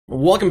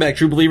Welcome back,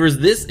 true believers.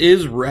 This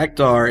is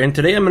Rektar, and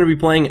today I'm going to be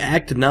playing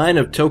Act 9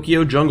 of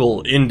Tokyo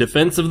Jungle in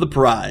defense of the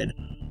Pride.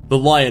 The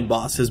Lion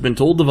Boss has been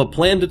told of a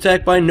planned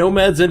attack by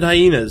nomads and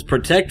hyenas.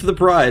 Protect the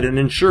Pride and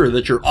ensure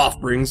that your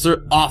offspring,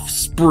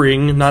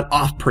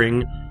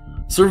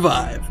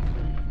 survive.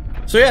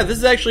 So yeah, this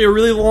is actually a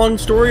really long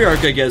story arc,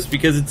 I guess,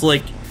 because it's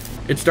like,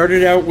 it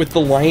started out with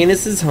the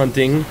lionesses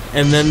hunting,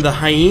 and then the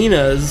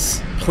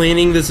hyenas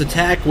planning this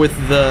attack with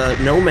the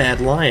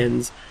nomad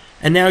lions.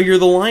 And now you're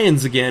the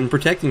lions again,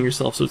 protecting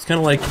yourself, so it's kind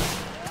of like,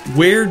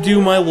 where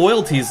do my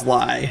loyalties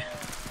lie?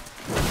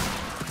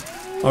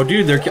 Oh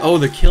dude, they're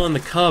killing the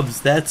cubs,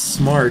 that's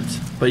smart.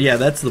 But yeah,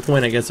 that's the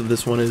point, I guess, of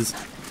this one, is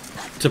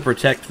to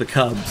protect the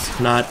cubs,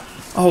 not...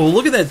 Oh,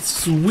 look at that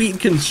sweet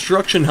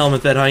construction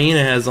helmet that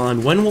hyena has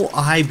on. When will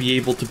I be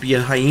able to be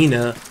a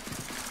hyena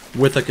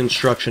with a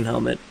construction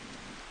helmet?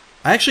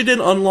 I actually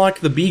did unlock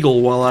the beagle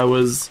while I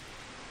was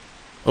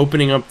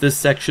opening up this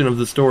section of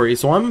the story,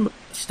 so I'm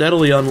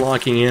steadily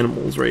unlocking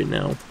animals right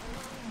now.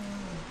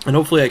 And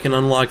hopefully I can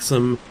unlock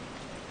some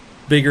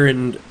bigger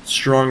and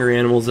stronger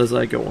animals as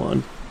I go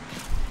on.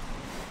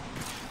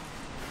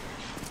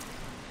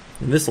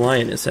 And this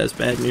lioness has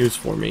bad news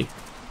for me.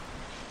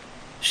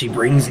 She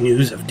brings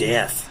news of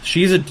death.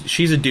 She's a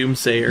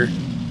doomsayer.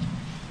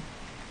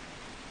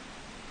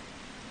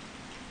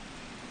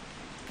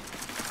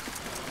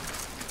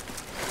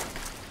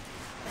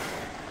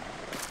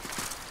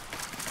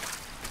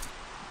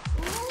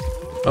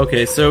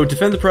 Okay, so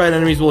defend the Pride,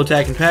 enemies will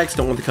attack in packs,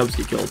 don't want the cubs to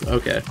get killed.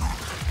 Okay.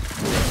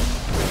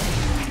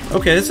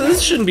 Okay, so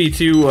this shouldn't be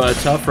too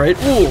tough, right?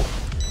 Ooh!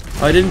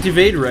 I didn't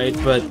evade right,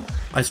 but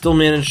I still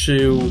managed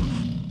to...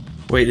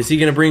 Wait, is he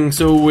gonna bring...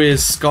 So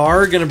is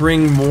Scar gonna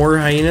bring more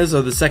hyenas?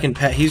 Oh, the second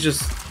pack, he's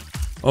just...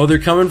 Oh, they're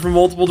coming from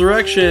multiple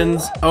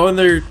directions! Oh, and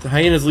the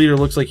hyena's leader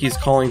looks like he's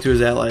calling to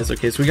his allies.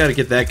 Okay, so we gotta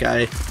get that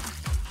guy.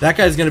 That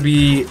guy's gonna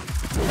be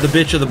the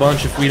bitch of the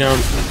bunch if we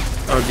don't...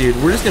 Oh, dude,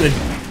 we're just gonna...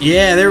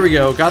 Yeah, there we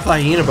go. Got the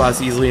hyena boss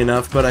easily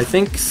enough, but I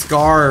think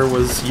Scar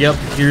was... Yep,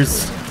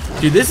 here's...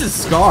 Dude, this is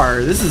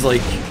Scar. This is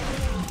like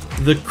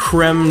the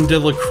creme de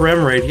la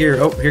creme right here.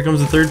 Oh, here comes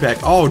the third pack.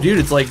 Oh, dude,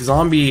 it's like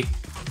zombie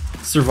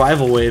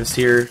survival waves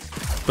here.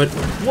 But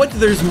what?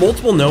 There's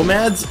multiple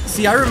nomads?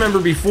 See, I remember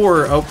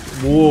before... Oh,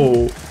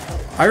 whoa.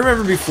 I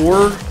remember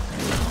before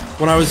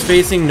when I was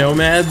facing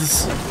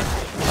nomads,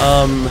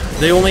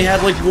 they only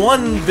had like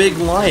one big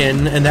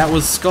lion, and that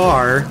was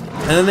Scar.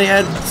 And then they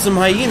had some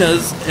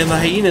hyenas, and the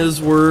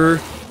hyenas were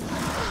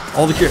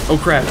all the oh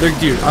crap,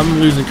 dude,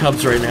 I'm losing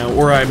cubs right now,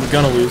 or I'm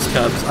gonna lose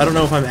cubs. I don't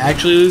know if I'm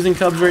actually losing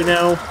cubs right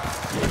now.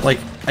 Like,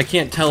 I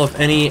can't tell if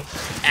any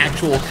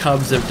actual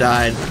cubs have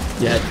died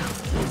yet.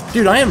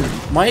 Dude,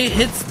 my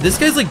hits, this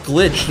guy's like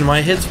glitched, and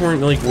my hits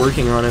weren't like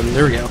working on him.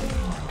 There we go.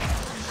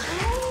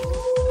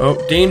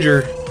 Oh,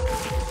 danger.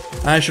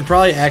 I should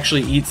probably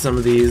actually eat some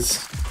of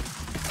these.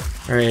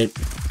 Alright.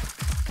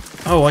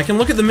 Oh, I can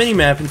look at the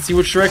minimap and see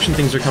which direction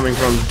things are coming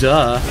from.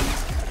 Duh.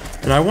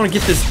 And I want to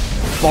get this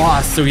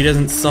boss so he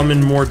doesn't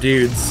summon more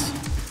dudes.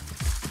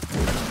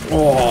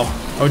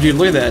 Oh, dude,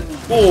 look at that.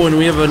 Oh, and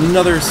we have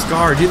another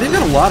Scar. Dude, they've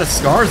got a lot of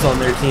Scars on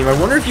their team. I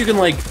wonder if you can,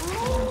 like,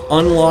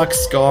 unlock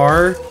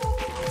Scar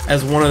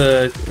as one of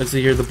the... Let's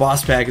see here, the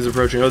boss pack is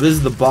approaching. Oh, this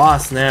is the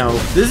boss now.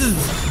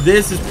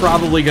 This is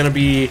probably going to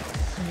be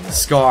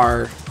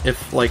Scar.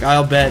 If, like,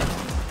 I'll bet...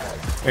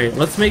 Alright,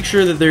 let's make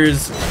sure that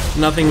there's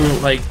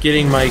nothing, like,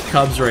 getting my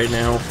cubs right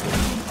now.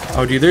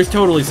 Oh, dude, there's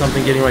totally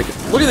something getting, like...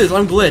 Look at this,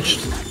 I'm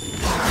glitched.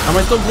 Am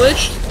I still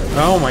glitched?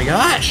 Oh my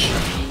gosh.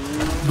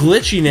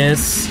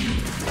 Glitchiness.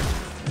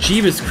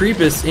 Jeebus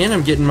Creepus, and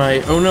I'm getting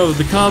my... Oh no,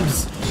 the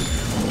cubs.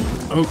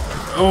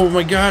 Oh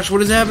my gosh,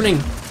 what is happening?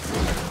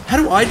 How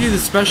do I do the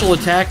special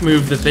attack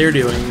move that they're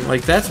doing?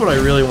 Like, that's what I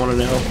really want to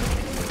know.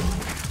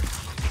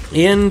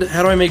 And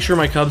how do I make sure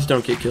my cubs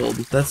don't get killed?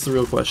 That's the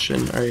real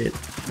question. Alright.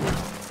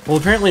 Well,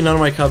 apparently none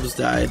of my cubs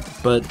died,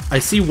 but I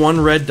see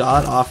one red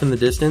dot off in the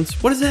distance.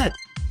 What is that?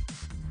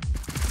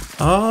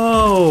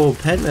 Oh,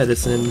 pet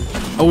medicine.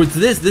 Oh, it's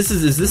this.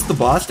 Is this the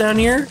boss down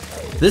here?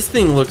 This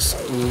thing looks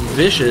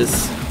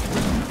vicious.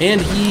 And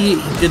he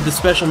did the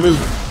special move.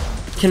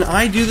 Can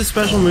I do the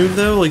special move,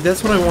 though? Like,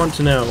 that's what I want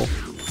to know.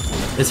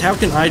 Is how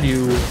can I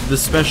do the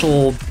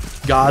special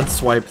god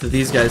swipe that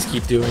these guys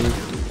keep doing?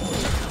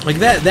 Like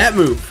that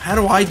move. How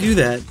do I do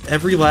that?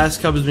 Every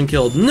last cub has been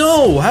killed.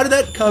 No! How did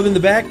that cub in the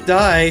back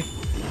die?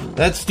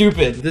 That's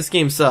stupid. This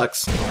game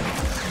sucks.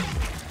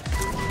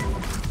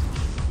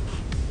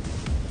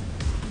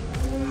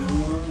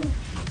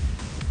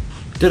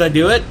 Did I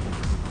do it?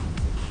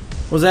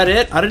 Was that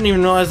it? I didn't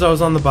even realize I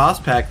was on the boss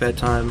pack that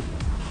time.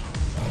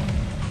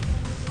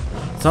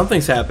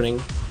 Something's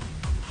happening.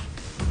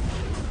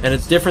 And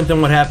it's different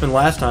than what happened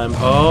last time.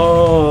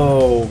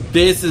 Oh,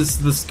 this is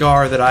the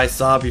Scar that I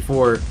saw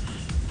before.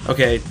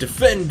 Okay,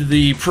 defend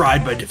the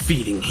Pride by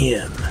defeating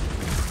him.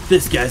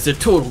 This guy's a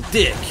total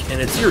dick,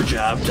 and it's your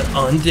job to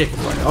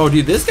undickify. Oh,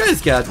 dude, this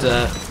guy's got,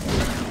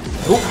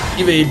 Oh,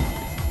 evade.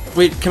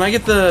 Wait, can I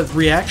get the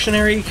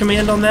reactionary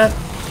command on that?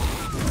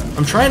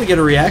 I'm trying to get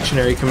a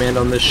reactionary command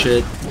on this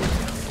shit.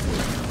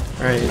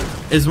 Alright.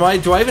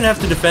 Do I even have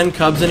to defend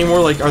cubs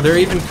anymore? Like, are there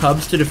even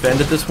cubs to defend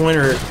at this point,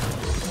 or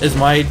is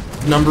my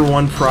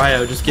 #1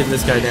 prio just getting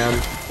this guy down?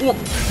 Oh,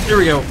 there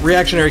we go.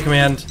 Reactionary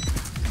command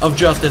of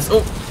justice.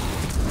 Oh.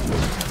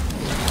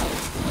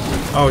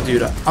 Oh,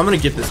 dude, I'm gonna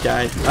get this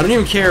guy. I don't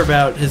even care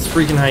about his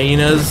freaking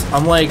hyenas.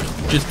 I'm, like,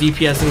 just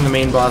DPSing the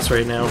main boss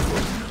right now.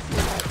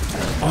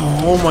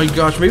 Oh my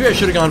gosh, maybe I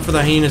should have gone for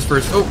the hyenas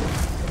first. Oh.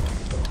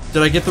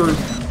 Did I get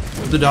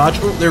the dodge?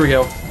 Oh, there we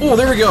go. Oh,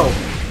 there we go.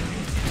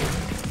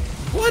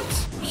 What?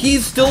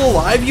 He's still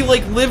alive? You,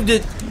 like, lived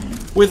it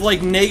with,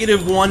 like,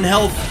 -1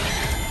 health.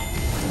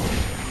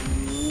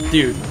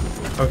 Dude.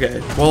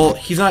 Okay. Well,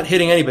 he's not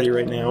hitting anybody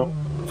right now.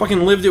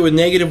 Fucking lived it with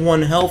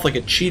 -1 health like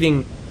a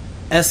cheating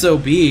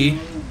SOB.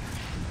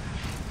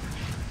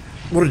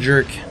 What a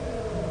jerk.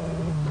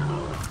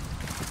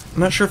 I'm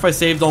not sure if I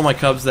saved all my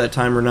cubs that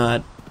time or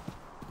not.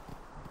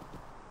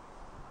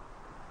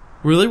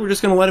 Really? We're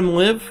just gonna let him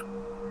live?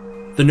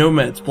 The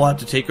Nomad's plot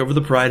to take over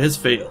the Pride has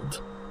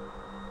failed.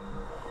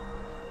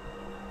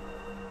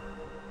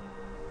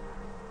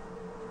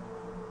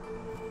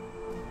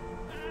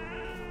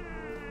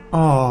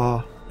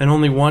 Aww, and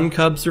only one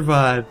cub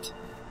survived.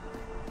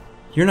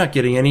 You're not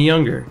getting any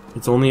younger.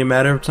 It's only a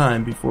matter of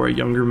time before a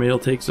younger male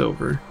takes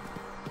over.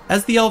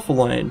 As the Alpha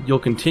Lion, you'll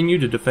continue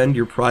to defend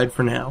your pride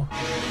for now.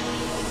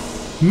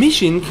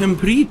 Mission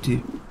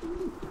complete.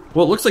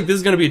 Well, it looks like this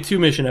is going to be a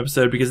 2-mission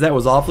episode because that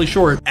was awfully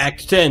short.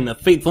 Act 10, A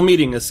Fateful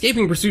Meeting.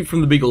 Escaping pursuit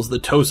from the Beagles, the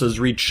Tosas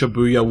reach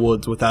Shibuya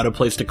Woods without a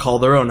place to call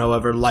their own.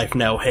 However, life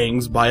now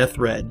hangs by a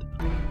thread.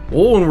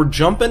 Oh, and we're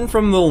jumping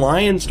from the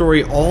lion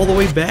story all the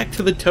way back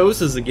to the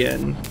Tosas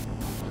again.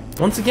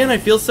 Once again, I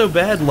feel so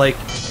bad, like,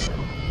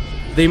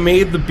 they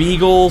made the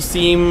Beagle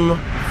seem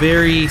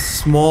very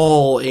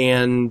small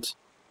and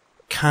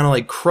kind of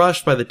like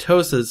crushed by the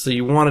Tosas, so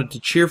you wanted to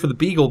cheer for the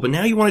Beagle, but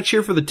now you want to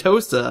cheer for the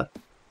Tosa.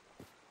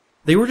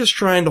 They were just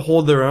trying to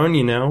hold their own,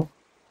 you know?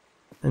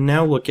 And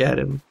now look at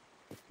him.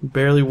 He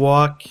barely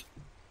walk.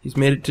 He's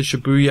made it to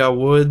Shibuya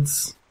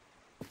Woods.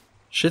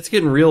 Shit's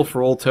getting real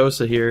for old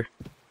Tosa here.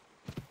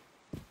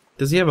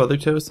 Does he have other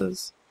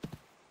Tosas?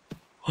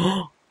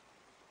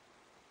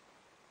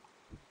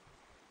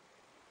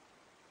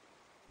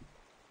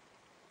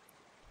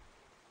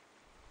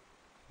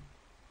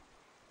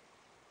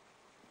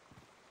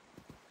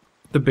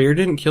 The bear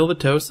didn't kill the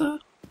Tosa?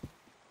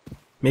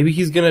 Maybe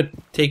he's gonna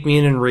take me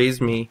in and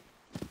raise me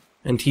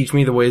and teach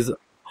me the ways of...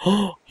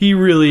 Oh, he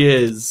really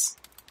is.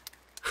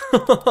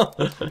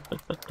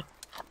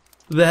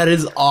 That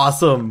is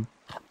awesome.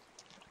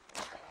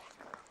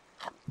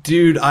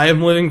 Dude, I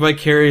am living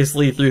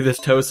vicariously through this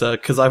Tosa,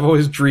 because I've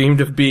always dreamed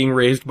of being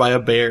raised by a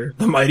bear.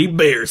 The mighty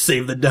bear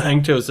saved the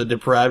dying Tosa,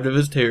 deprived of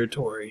his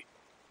territory.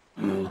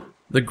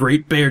 The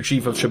great bear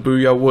chief of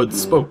Shibuya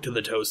Woods spoke to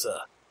the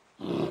Tosa.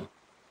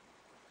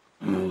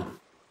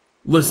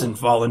 Listen,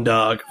 fallen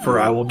dog, for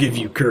I will give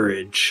you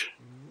courage.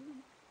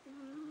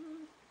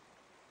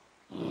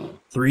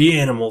 3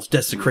 animals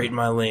desecrate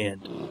my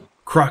land.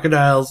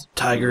 Crocodiles,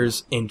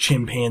 tigers, and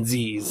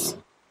chimpanzees.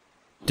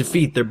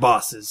 Defeat their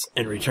bosses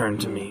and return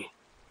to me.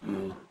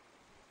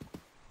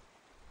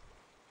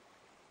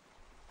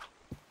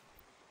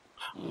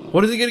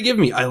 What is he gonna give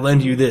me? I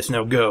lend you this,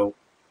 now go.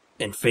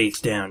 And face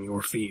down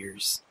your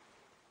fears.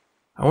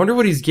 I wonder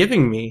what he's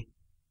giving me.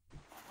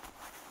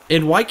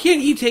 And why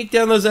can't he take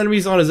down those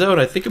enemies on his own?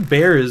 I think a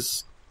bear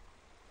is...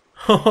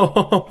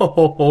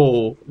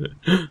 Oh,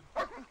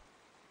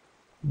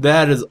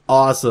 that is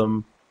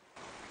awesome.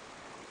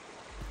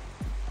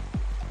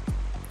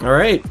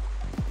 Alright.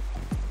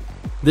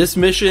 This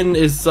mission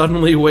is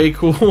suddenly way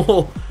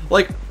cool.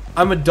 Like,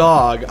 I'm a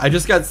dog. I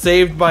just got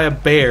saved by a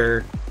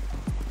bear.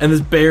 And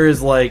this bear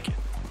is like...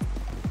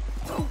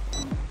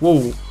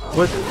 Whoa.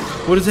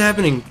 What is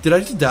happening? Did I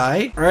just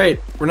die? Alright,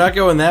 we're not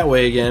going that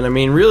way again. I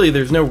mean, really,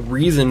 there's no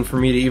reason for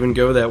me to even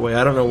go that way.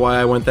 I don't know why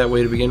I went that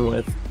way to begin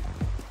with.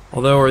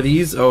 Although, are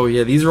these... Oh,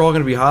 yeah, these are all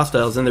going to be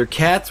hostiles. And they're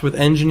cats with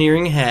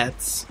engineering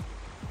hats.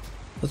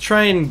 Let's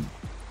try and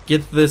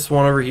get this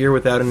one over here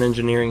without an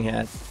engineering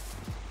hat.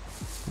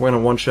 We're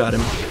going to one-shot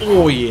him.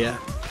 Oh, yeah.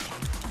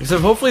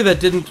 Except hopefully that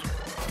didn't...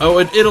 Oh,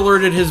 it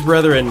alerted his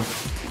brethren.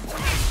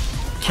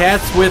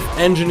 Cats with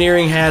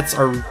engineering hats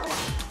are...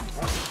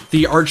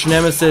 the arch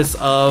nemesis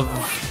of...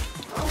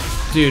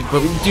 Dude,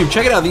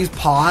 check it out. These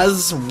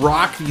paws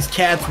rock these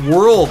cats'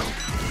 world.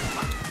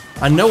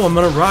 I know I'm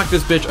gonna rock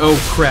this bitch. Oh,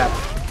 crap.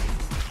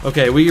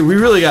 Okay, we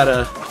really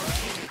gotta...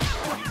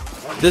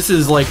 This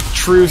is, like,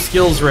 true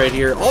skills right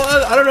here.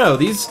 Oh, I don't know.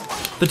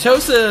 The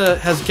Tosa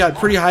has got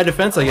pretty high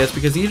defense, I guess,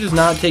 because he's just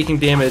not taking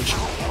damage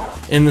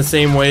in the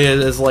same way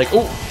as, like...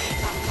 Oh,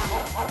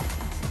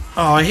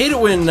 I hate it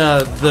when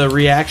the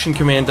reaction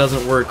command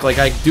doesn't work. Like,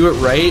 I do it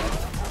right,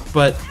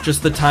 but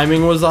just the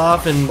timing was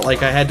off, and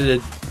like I had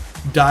to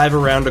dive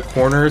around a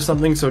corner or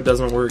something, so it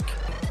doesn't work.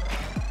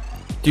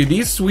 Dude,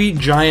 these sweet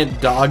giant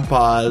dog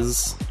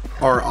paws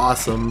are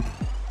awesome.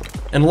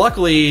 And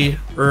luckily,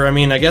 or I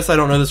mean, I guess I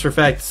don't know this for a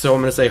fact, so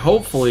I'm gonna say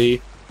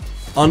hopefully,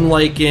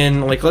 unlike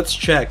in, like, let's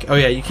check. Oh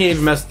yeah, you can't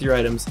even mess with your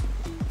items.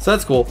 So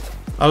that's cool.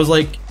 I was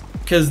like,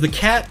 because the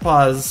cat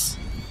paws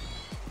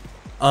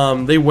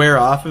they wear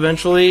off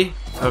eventually.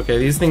 Okay,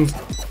 these things,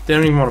 they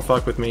don't even want to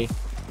fuck with me.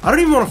 I don't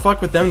even want to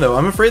fuck with them though.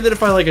 I'm afraid that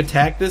if I like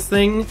attack this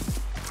thing,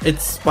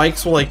 its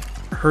spikes will like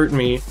hurt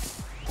me.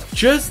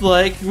 Just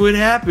like what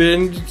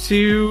happened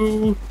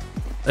to...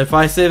 If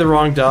I say the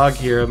wrong dog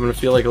here, I'm gonna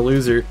feel like a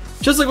loser.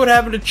 Just like what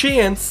happened to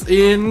Chance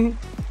in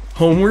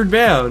Homeward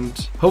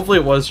Bound. Hopefully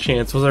it was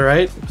Chance, was I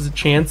right? Was it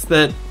Chance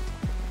that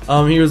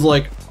he was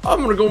like,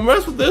 I'm gonna go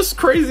mess with this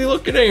crazy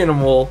looking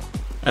animal?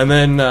 And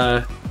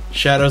then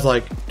Shadow's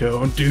like,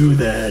 don't do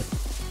that.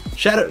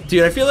 Shadow,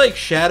 dude, I feel like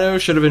Shadow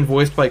should have been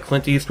voiced by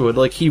Clint Eastwood.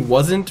 Like, he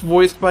wasn't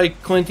voiced by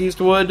Clint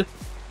Eastwood,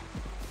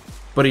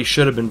 but he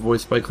should have been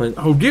voiced by Clint.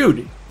 Oh,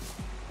 dude,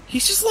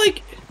 he's just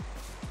like...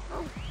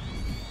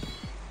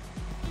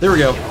 There we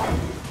go.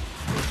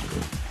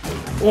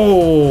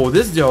 Oh,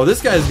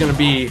 this guy's gonna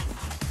be...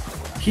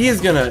 He is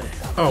gonna...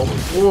 Oh,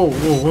 whoa,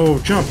 whoa, whoa,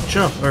 jump,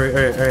 jump. Alright,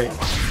 alright, alright.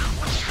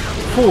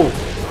 Cool.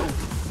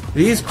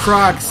 These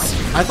Crocs,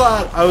 I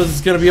thought I was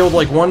gonna be able to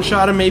like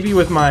one-shot him maybe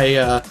with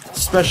my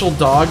special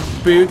dog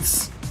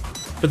boots,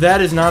 but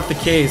that is not the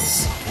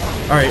case.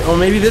 Alright, oh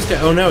maybe this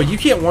guy, oh no, you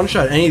can't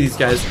one-shot any of these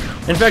guys.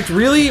 In fact,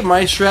 really,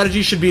 my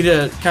strategy should be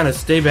to kind of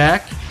stay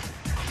back,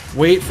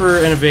 wait for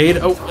an evade.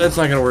 Oh, that's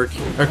not gonna work.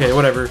 Okay,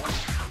 whatever.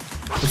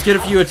 Let's get a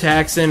few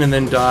attacks in and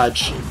then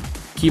dodge.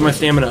 Keep my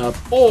stamina up.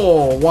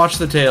 Oh, watch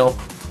the tail.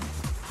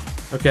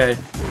 Okay.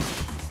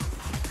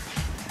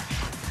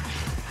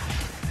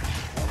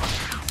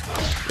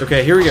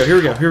 Okay, here we go, here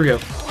we go, here we go.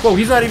 Whoa,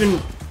 he's not even...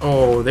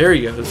 Oh, there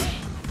he goes.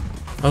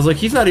 I was like,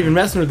 he's not even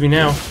messing with me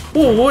now.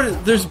 Whoa,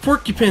 what? There's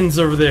porcupines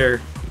over there.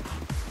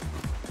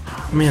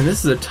 Man,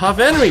 this is a tough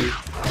enemy.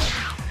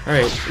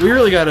 Alright, we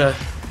really gotta...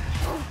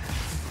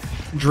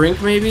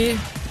 Drink, maybe?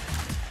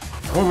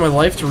 I want my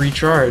life to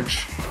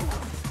recharge.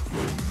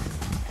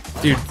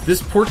 Dude,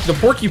 the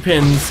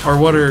porcupines are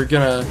what are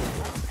gonna...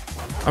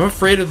 I'm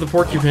afraid of the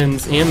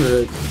porcupines and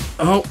the...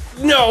 Oh,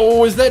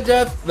 no! Is that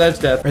death? That's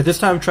death. Alright, this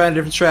time I'm trying a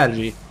different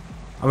strategy.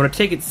 I'm gonna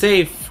take it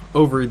safe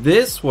over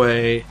this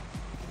way.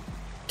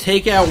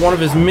 Take out one of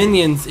his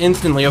minions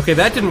instantly. Okay,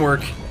 that didn't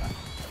work.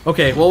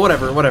 Okay, well,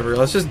 whatever, whatever.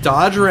 Let's just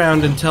dodge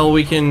around until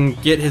we can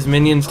get his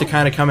minions to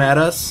kind of come at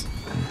us.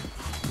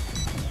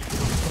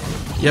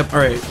 Yep,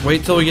 alright.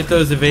 Wait till we get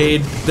those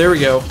evade. There we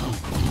go.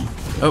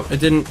 Oh, it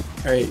didn't.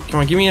 Alright, come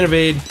on, give me an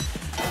evade.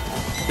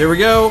 There we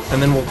go,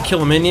 and then we'll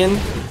kill a minion.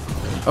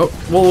 Oh,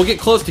 well, we'll get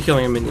close to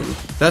killing a minion.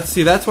 That's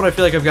what I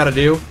feel like I've got to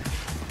do.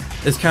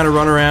 Is kind of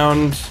run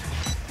around.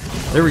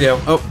 There we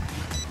go. Oh,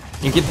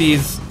 and get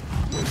these.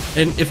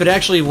 And if it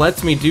actually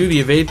lets me do the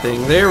evade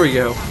thing, there we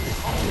go.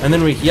 And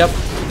then yep.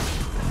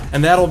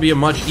 And that'll be a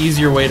much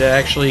easier way to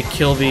actually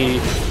kill the...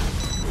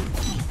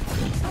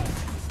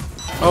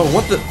 Oh,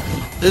 what the...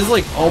 This is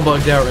like all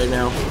bugged out right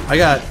now. I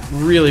got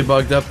really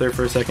bugged up there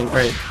for a second.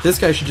 Alright, this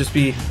guy should just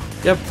be...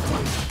 Yep.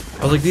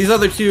 I was like, these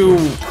other two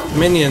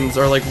minions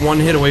are like one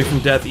hit away from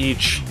death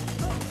each.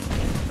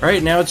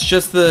 Alright, now it's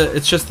just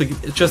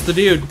the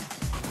dude.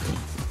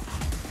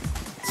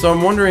 So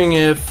I'm wondering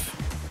if...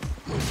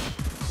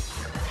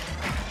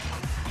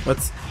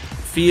 Let's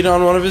feed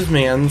on one of his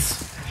mans.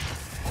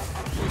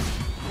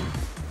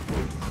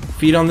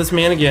 Feed on this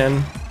man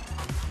again.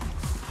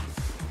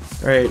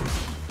 Alright.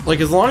 Like,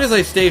 as long as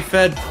I stay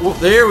fed... Oh,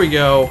 there we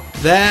go.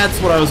 That's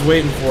what I was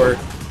waiting for.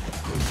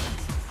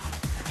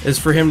 Is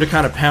for him to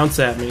kind of pounce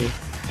at me.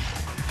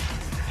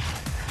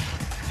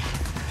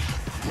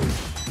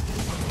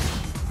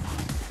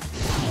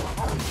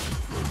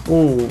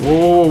 Whoa,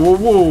 whoa, whoa,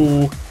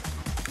 whoa.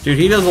 Dude,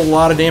 he does a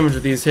lot of damage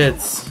with these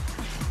hits.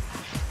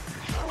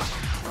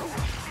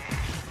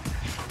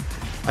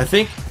 I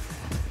think...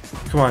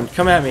 Come on,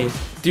 come at me.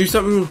 Do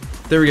something...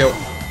 There we go.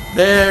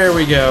 There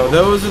we go.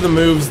 Those are the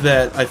moves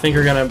that I think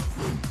are gonna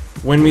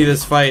win me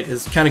this fight,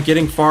 is kind of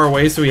getting far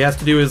away so he has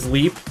to do his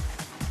leap.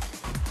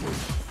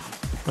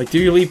 Like, do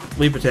your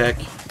leap attack.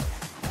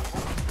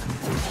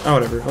 Oh,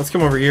 whatever. Let's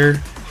come over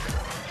here.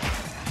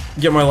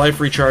 Get my life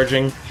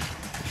recharging.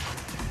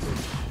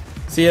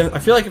 See, I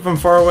feel like if I'm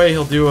far away,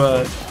 he'll do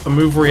a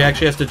move where he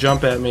actually has to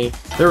jump at me.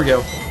 There we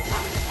go.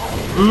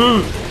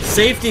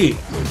 Safety!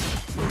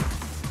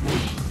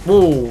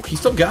 Whoa, he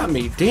still got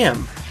me.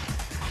 Damn.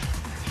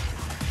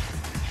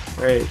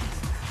 Alright.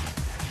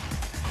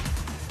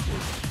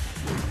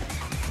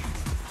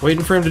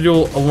 Waiting for him to do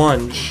a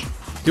lunge.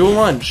 Do a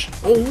lunge.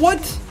 Oh,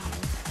 what?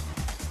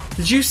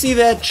 Did you see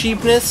that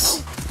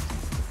cheapness?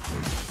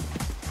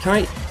 Can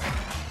I...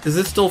 Is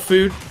this still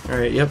food?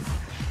 Alright, yep.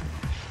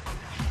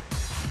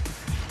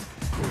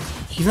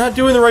 He's not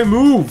doing the right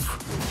move.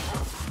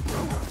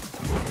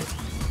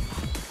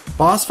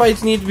 Boss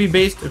fights need to be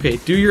based... Okay,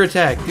 do your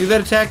attack. Do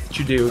that attack that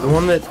you do. The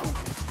one that...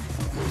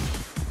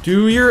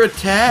 Do your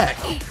attack.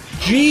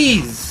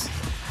 Jeez.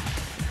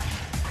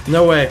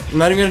 No way. I'm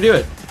not even gonna do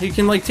it. He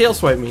can, like, tail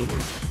swipe me.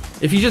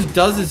 If he just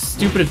does his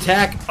stupid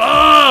attack...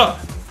 Ah!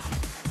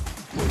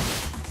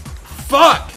 Fuck!